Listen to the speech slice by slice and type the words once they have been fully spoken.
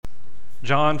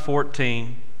John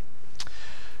 14.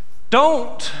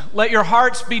 Don't let your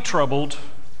hearts be troubled.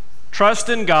 Trust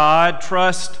in God,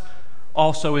 trust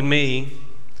also in me.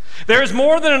 There is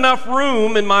more than enough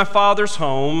room in my Father's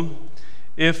home.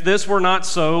 If this were not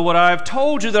so, would I have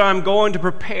told you that I'm going to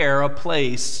prepare a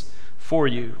place for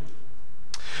you?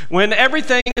 When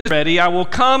everything is ready, I will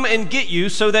come and get you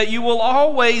so that you will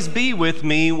always be with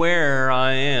me where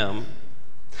I am.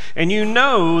 And you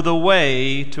know the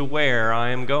way to where I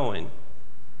am going.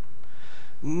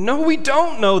 No, we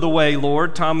don't know the way,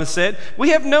 Lord, Thomas said. We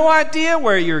have no idea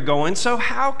where you're going, so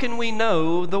how can we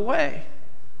know the way?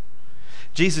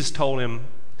 Jesus told him,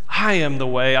 I am the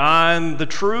way, I'm the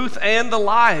truth and the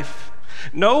life.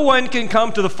 No one can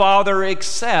come to the Father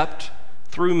except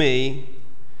through me.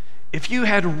 If you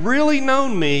had really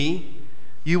known me,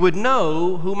 you would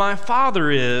know who my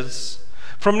Father is.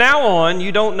 From now on,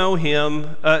 you don't know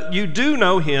him, you do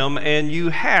know him, and you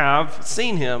have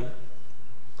seen him.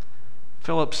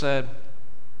 Philip said,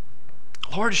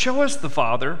 Lord, show us the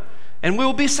Father, and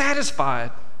we'll be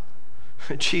satisfied.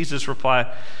 Jesus replied,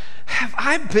 have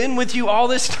I been with you all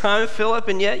this time, Philip,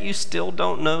 and yet you still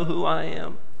don't know who I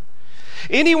am?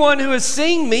 Anyone who has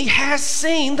seen me has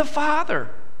seen the Father.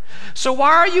 So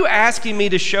why are you asking me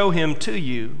to show him to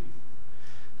you?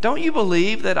 Don't you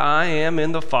believe that I am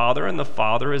in the Father and the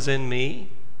Father is in me?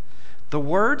 The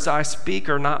words I speak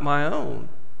are not my own,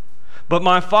 but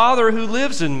my Father who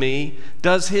lives in me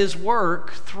does his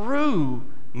work through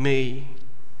me.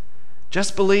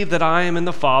 Just believe that I am in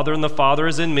the Father and the Father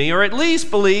is in me, or at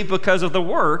least believe because of the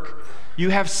work you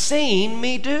have seen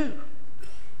me do.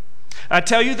 I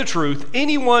tell you the truth,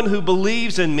 anyone who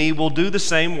believes in me will do the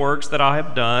same works that I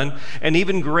have done, and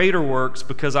even greater works,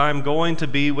 because I am going to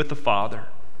be with the Father.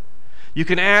 You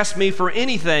can ask me for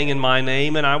anything in my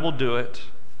name, and I will do it,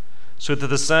 so that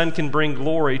the Son can bring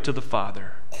glory to the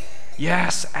Father.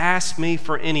 Yes, ask me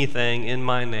for anything in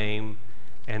my name,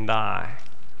 and I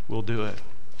will do it.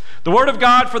 The word of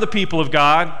God for the people of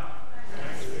God.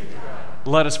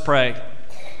 Let us pray.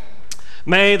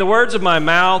 May the words of my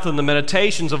mouth and the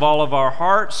meditations of all of our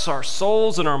hearts, our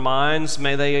souls, and our minds,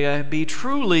 may they be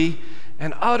truly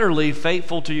and utterly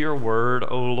faithful to your word,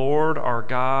 O Lord, our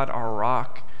God, our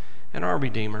rock, and our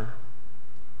Redeemer.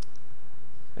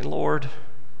 And Lord,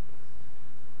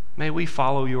 may we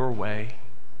follow your way.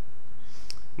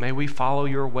 May we follow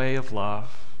your way of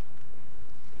love.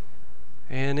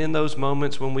 And in those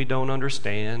moments when we don't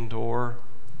understand or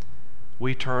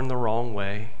we turn the wrong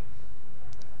way,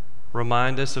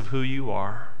 remind us of who you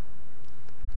are.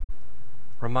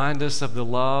 Remind us of the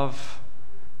love,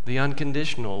 the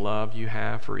unconditional love you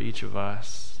have for each of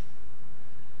us.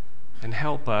 And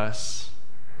help us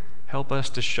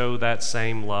to show that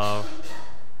same love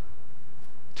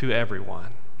to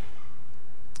everyone.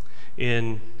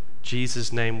 In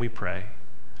Jesus' name we pray.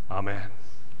 Amen.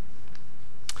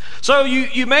 So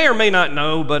you may or may not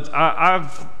know, but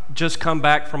I've just come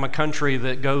back from a country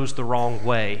that goes the wrong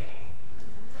way.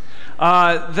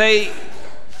 They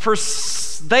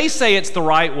say it's the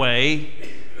right way,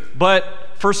 but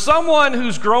for someone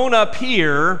who's grown up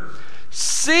here,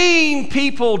 seeing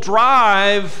people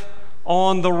drive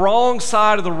on the wrong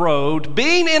side of the road,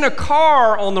 being in a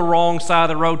car on the wrong side of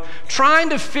the road, trying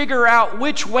to figure out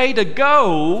which way to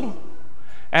go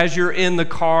as you're in the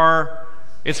car,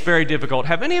 it's very difficult.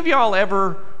 Have any of y'all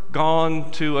ever gone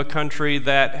to a country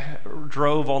that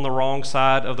drove on the wrong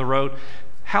side of the road?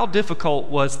 How difficult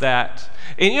was that?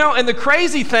 And and the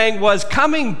crazy thing was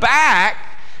coming back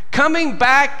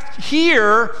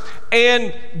here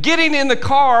and getting in the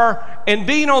car and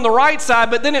being on the right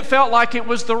side, but then it felt like it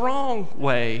was the wrong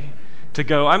way to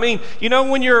go. I mean,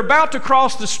 when you're about to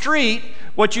cross the street,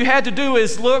 what you had to do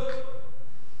is look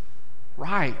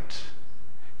right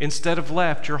instead of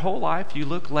left. Your whole life, you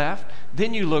look left,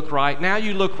 then you look right. Now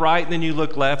you look right, then you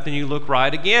look left, then you look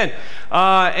right again.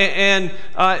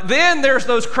 Then there's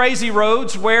those crazy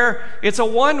roads where it's a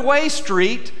one-way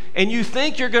street, and you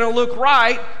think you're going to look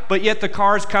right, but yet the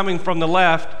car's coming from the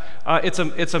left.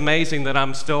 It's amazing that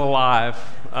I'm still alive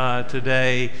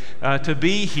today to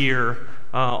be here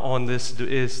on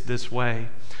this way.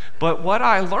 But what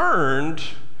I learned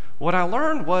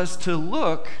was to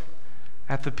look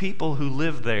at the people who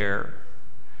lived there,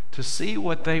 to see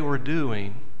what they were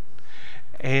doing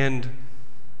and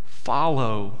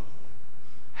follow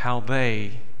how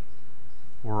they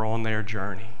were on their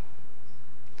journey.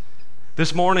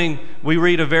 This morning, we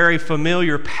read a very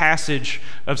familiar passage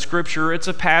of Scripture. It's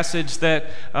a passage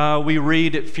that we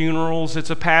read at funerals. It's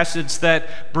a passage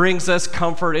that brings us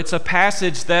comfort. It's a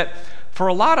passage that, for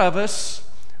a lot of us,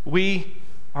 we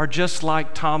are just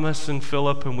like Thomas and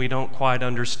Philip, and we don't quite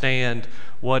understand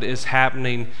what is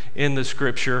happening in the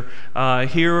Scripture.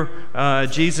 Here,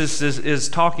 Jesus is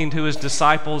talking to his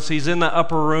disciples. He's in the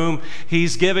upper room.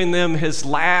 He's giving them his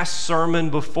last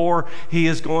sermon before he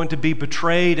is going to be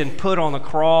betrayed and put on the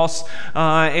cross.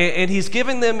 And he's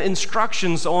giving them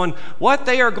instructions on what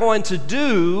they are going to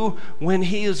do when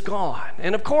he is gone.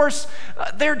 And of course,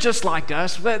 they're just like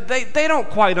us. They don't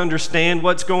quite understand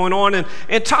what's going on.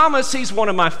 And Thomas, he's one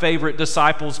of my favorite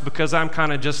disciples because I'm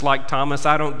kind of just like Thomas.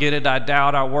 I don't get it. I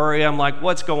doubt. I worry. I'm like,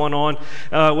 what's going on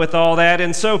with all that?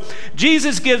 And so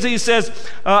Jesus he says,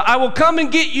 I will come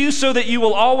and get you so that you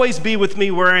will always be with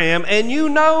me where I am, and you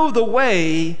know the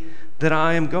way that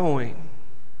I am going.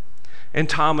 And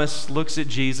Thomas looks at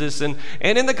Jesus, and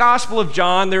in the Gospel of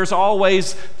John, there's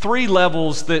always three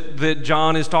levels that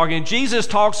John is talking. Jesus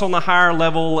talks on the higher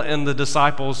level, and the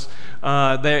disciples,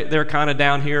 they're kind of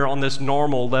down here on this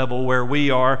normal level where we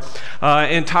are.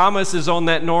 And Thomas is on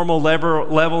that normal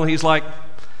level. He's like,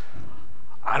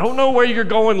 I don't know where you're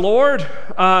going, Lord.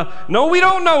 No, we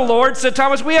don't know, Lord, said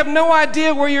Thomas. We have no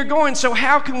idea where you're going, so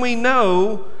how can we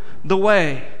know the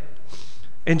way?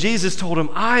 And Jesus told him,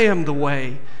 I am the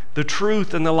way, the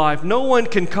truth, and the life. No one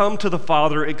can come to the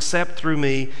Father except through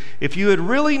me. If you had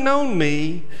really known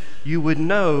me, you would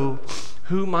know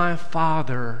who my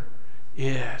Father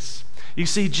is. You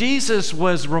see, Jesus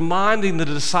was reminding the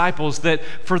disciples that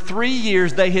for 3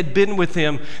 years they had been with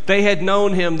him. They had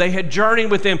known him. They had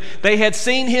journeyed with him. They had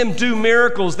seen him do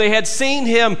miracles. They had seen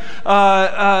him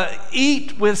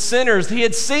eat with sinners. He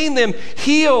had seen them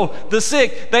heal the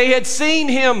sick. They had seen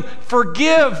him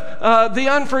forgive the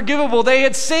unforgivable. They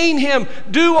had seen him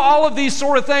do all of these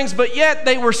sort of things, but yet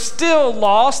they were still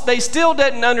lost. They still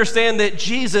didn't understand that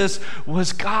Jesus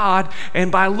was God.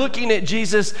 And by looking at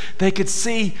Jesus, they could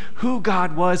see who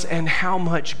God was and how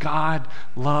much God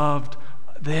loved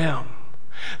them.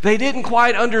 They didn't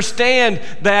quite understand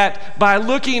that by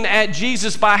looking at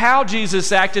Jesus, by how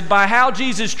Jesus acted, by how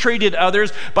Jesus treated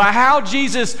others, by how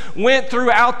Jesus went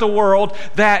throughout the world,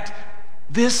 that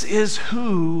this is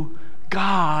who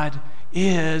God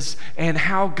is and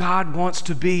how God wants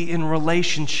to be in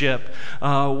relationship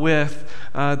with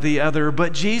the other.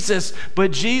 But Jesus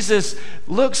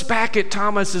looks back at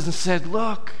Thomas and said,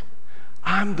 look,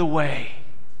 I'm the way,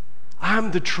 I'm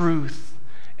the truth,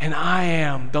 and I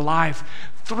am the life.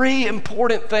 Three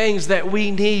important things that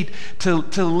we need to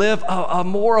live a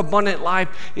more abundant life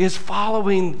is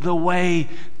following the way,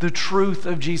 the truth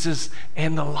of Jesus,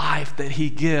 and the life that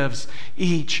he gives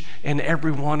each and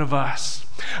every one of us.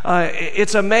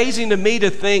 It's amazing to me to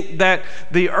think that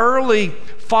the early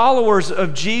followers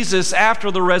of Jesus after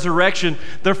the resurrection,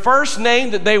 the first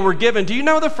name that they were given, do you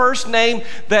know the first name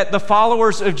that the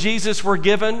followers of Jesus were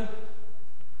given?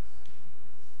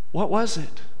 What was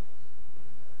it?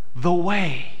 The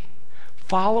Way.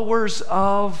 Followers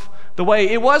of the Way.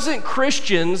 It wasn't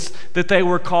Christians that they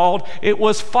were called. It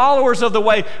was followers of the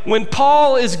Way. When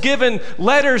Paul is given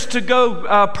letters to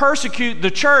go persecute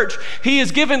the church, he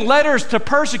is given letters to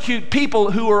persecute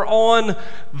people who are on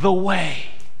the way.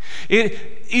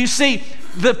 You see,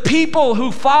 the people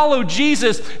who followed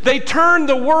Jesus, they turned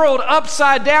the world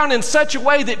upside down in such a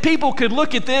way that people could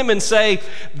look at them and say,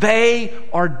 they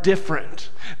are different.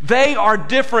 They are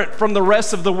different from the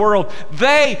rest of the world.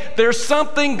 There's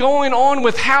something going on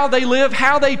with how they live,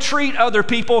 how they treat other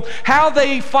people, how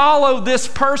they follow this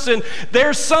person.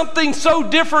 There's something so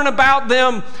different about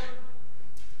them.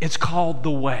 It's called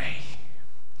the way.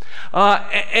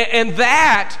 And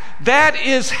that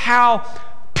is how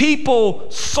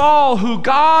people saw who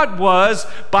God was,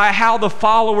 by how the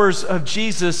followers of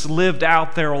Jesus lived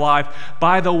out their life.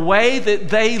 By the way that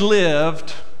they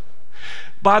lived,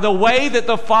 by the way that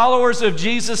the followers of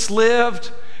Jesus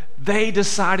lived, they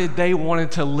decided they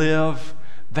wanted to live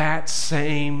that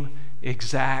same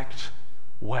exact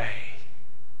way.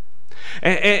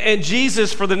 And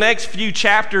Jesus, for the next few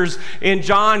chapters in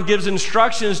John, gives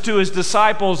instructions to his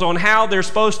disciples on how they're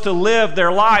supposed to live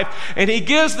their life. And he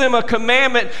gives them a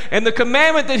commandment. And the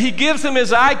commandment that he gives them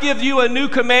is, I give you a new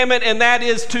commandment, and that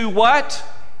is to what?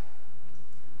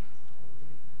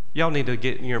 Y'all need to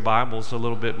get in your Bibles a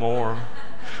little bit more.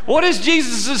 What is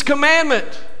Jesus'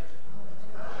 commandment?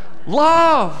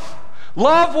 Love.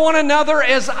 Love one another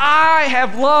as I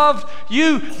have loved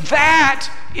you. That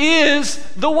is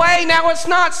the way. Now, it's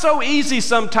not so easy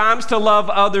sometimes to love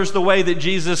others the way that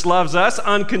Jesus loves us,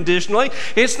 unconditionally.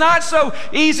 It's not so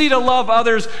easy to love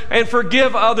others and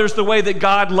forgive others the way that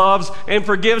God loves and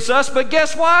forgives us. But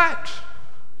guess what?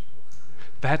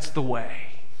 That's the way.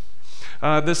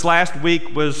 This last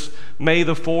week was May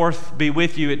the 4th be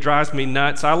with you. It drives me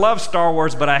nuts. I love Star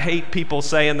Wars, but I hate people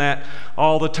saying that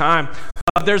all the time.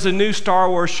 There's a new Star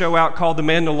Wars show out called The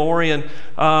Mandalorian,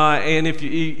 and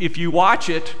if you watch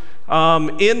it,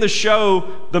 in the show,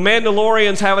 the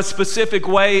Mandalorians have a specific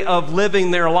way of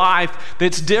living their life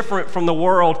that's different from the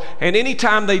world. And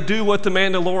anytime they do what the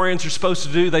Mandalorians are supposed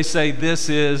to do, they say, "This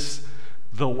is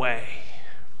the way."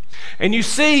 And you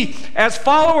see, as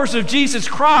followers of Jesus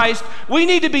Christ, we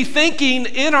need to be thinking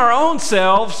in our own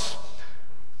selves,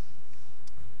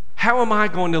 how am I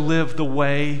going to live the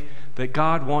way that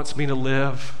God wants me to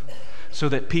live so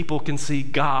that people can see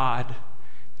God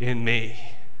in me?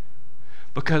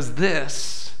 Because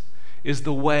this is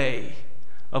the way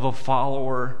of a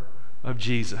follower of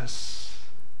Jesus.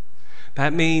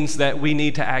 That means that we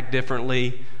need to act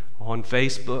differently on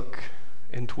Facebook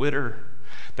and Twitter.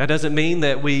 That doesn't mean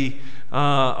that we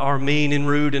are mean and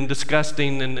rude and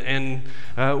disgusting, and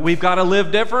we've got to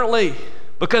live differently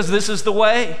because this is the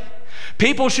way.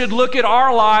 People should look at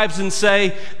our lives and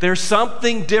say, there's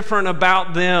something different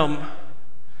about them,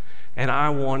 and I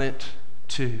want it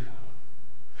too.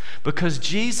 Because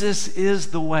Jesus is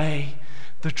the way,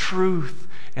 the truth,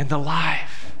 and the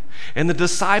life. And the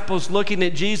disciples looking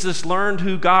at Jesus learned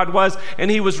who God was, and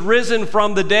he was risen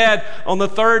from the dead on the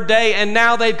third day, and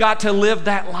now they've got to live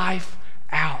that life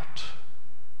out.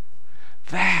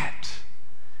 That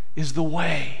is the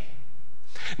way.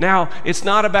 Now, it's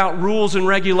not about rules and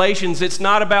regulations. It's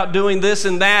not about doing this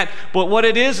and that. But what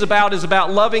it is about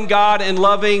loving God and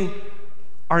loving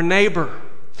our neighbor.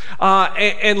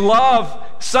 And love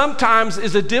sometimes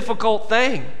is a difficult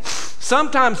thing.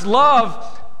 Sometimes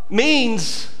love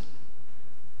means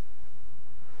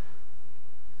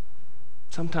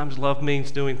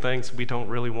doing things we don't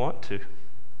really want to,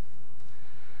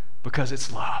 because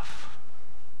it's love.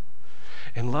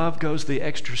 And love goes the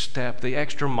extra step, the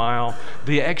extra mile,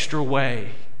 the extra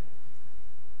way,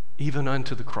 even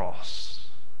unto the cross.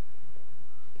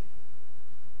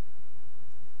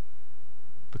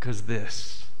 Because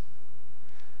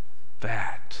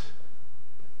that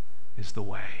is the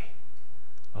way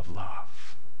of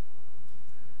love.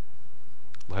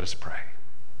 Let us pray.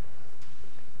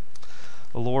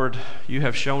 Lord, you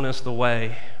have shown us the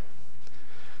way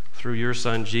through your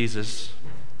Son, Jesus.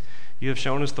 You have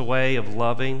shown us the way of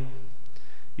loving.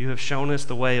 You have shown us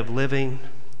the way of living.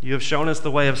 You have shown us the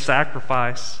way of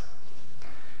sacrifice.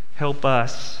 Help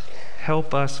us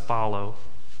follow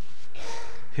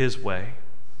his way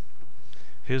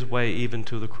even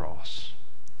to the cross.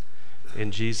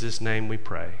 In Jesus' name we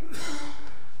pray.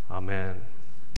 Amen.